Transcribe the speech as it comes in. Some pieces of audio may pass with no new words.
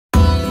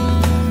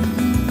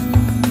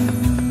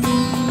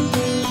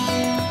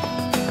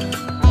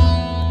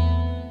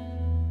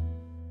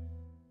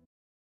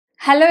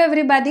Hello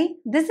everybody,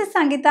 this is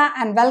Sangeeta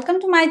and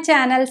welcome to my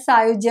channel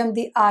Saayujyam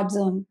the Art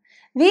Zone.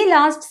 We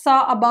last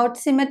saw about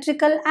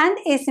symmetrical and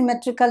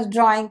asymmetrical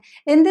drawing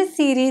in this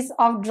series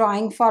of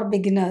drawing for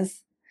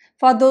beginners.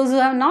 For those who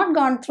have not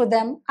gone through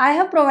them, I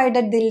have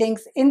provided the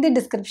links in the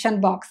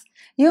description box.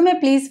 You may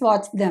please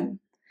watch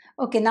them.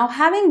 Okay, now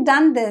having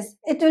done this,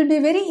 it will be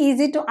very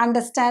easy to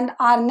understand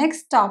our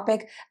next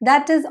topic,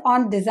 that is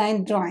on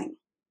design drawing.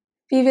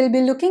 We will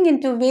be looking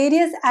into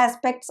various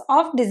aspects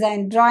of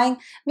design drawing,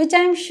 which I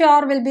am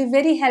sure will be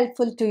very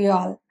helpful to you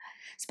all,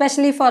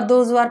 especially for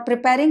those who are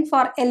preparing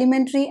for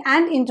elementary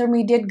and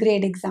intermediate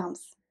grade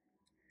exams.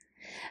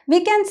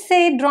 We can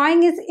say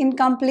drawing is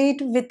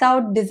incomplete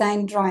without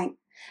design drawing.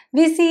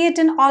 We see it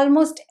in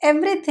almost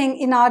everything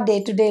in our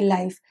day-to-day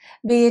life,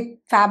 be it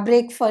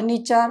fabric,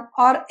 furniture,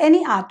 or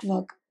any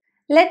artwork.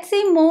 Let's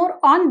see more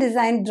on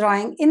design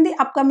drawing in the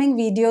upcoming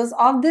videos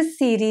of this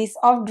series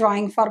of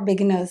drawing for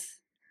beginners.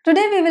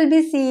 Today we will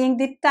be seeing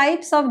the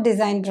types of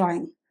design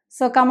drawing.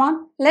 So come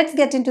on, let's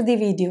get into the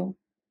video.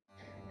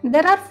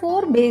 There are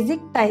 4 basic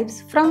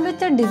types from which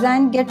a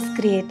design gets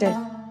created.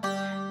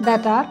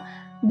 That are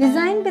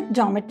design with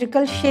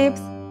geometrical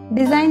shapes,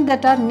 design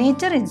that are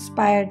nature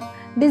inspired,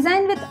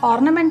 design with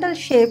ornamental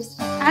shapes,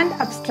 and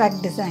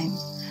abstract design.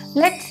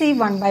 Let's see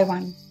one by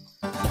one.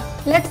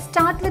 Let's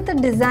start with a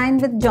design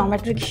with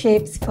geometric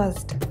shapes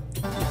first.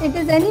 It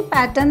is any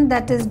pattern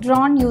that is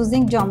drawn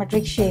using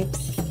geometric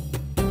shapes.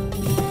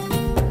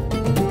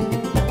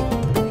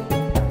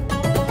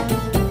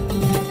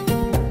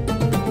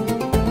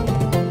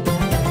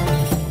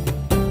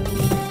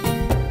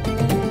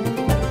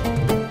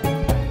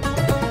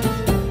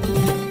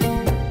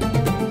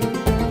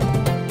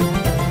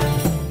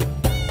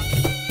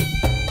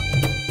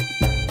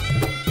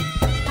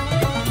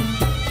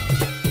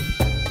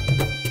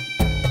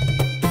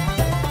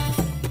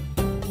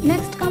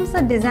 Next comes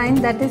a design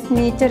that is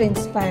nature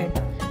inspired.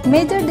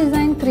 Major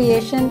design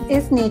creation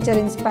is nature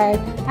inspired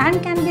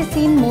and can be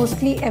seen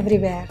mostly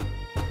everywhere.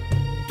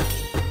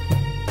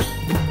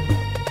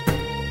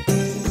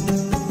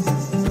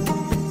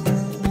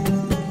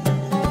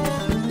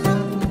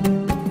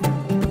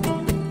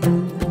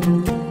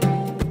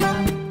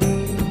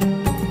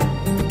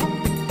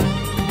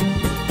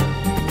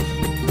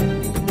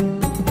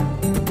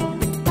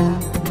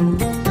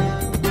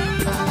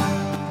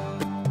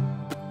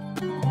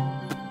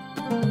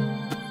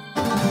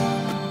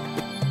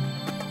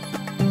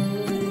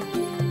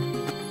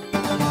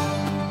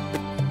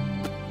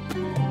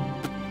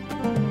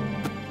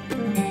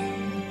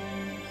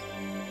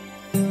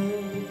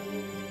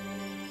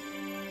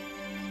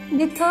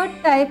 The third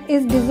type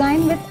is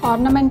design with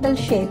ornamental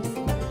shapes.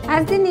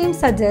 As the name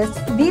suggests,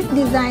 these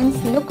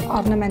designs look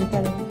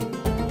ornamental.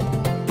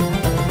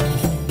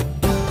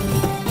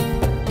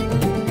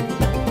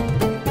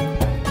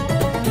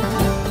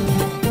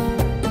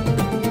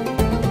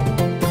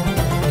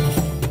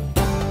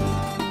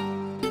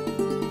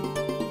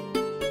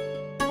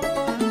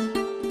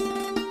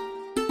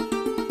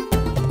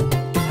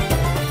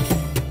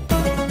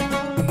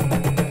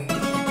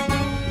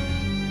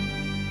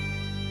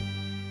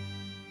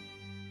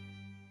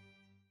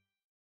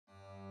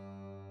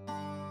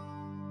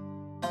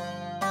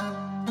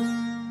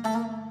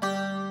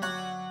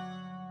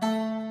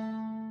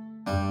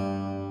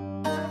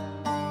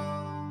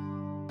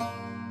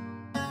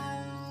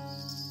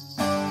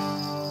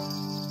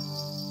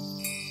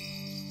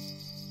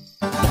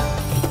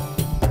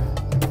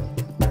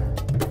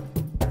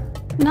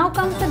 Now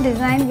comes the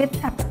design with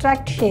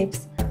abstract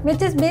shapes,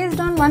 which is based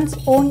on one's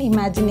own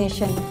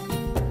imagination.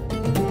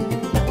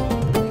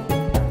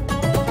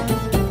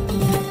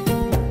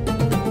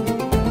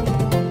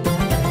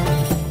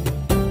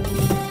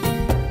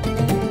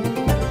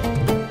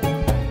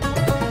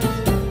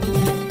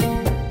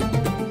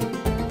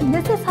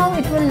 This is how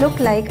it will look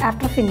like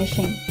after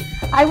finishing.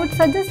 I would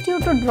suggest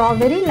you to draw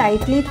very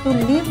lightly to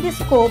leave the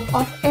scope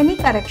of any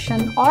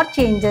correction or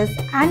changes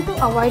and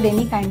to avoid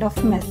any kind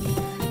of mess.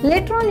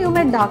 Later on you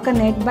may darken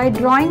it by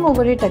drawing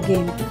over it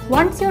again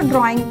once your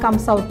drawing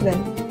comes out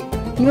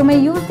well. You may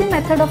use the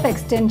method of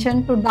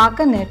extension to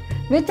darken it,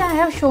 which I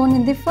have shown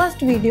in the first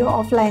video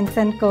of Lines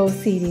and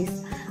Curves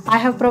series. I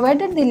have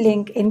provided the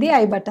link in the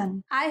I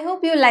button. I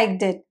hope you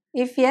liked it.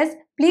 If yes,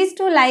 please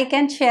do like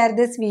and share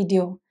this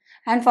video.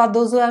 And for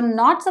those who have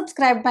not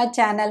subscribed my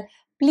channel,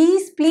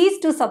 please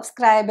do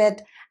subscribe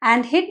it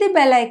and hit the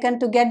bell icon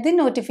to get the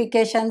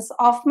notifications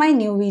of my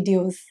new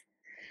videos.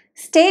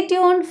 Stay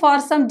tuned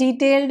for some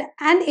detailed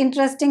and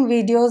interesting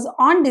videos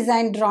on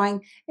design drawing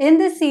in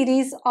this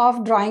series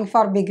of Drawing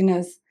for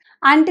Beginners.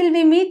 Until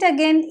we meet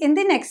again in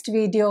the next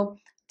video,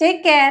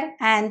 take care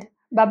and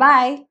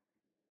bye-bye.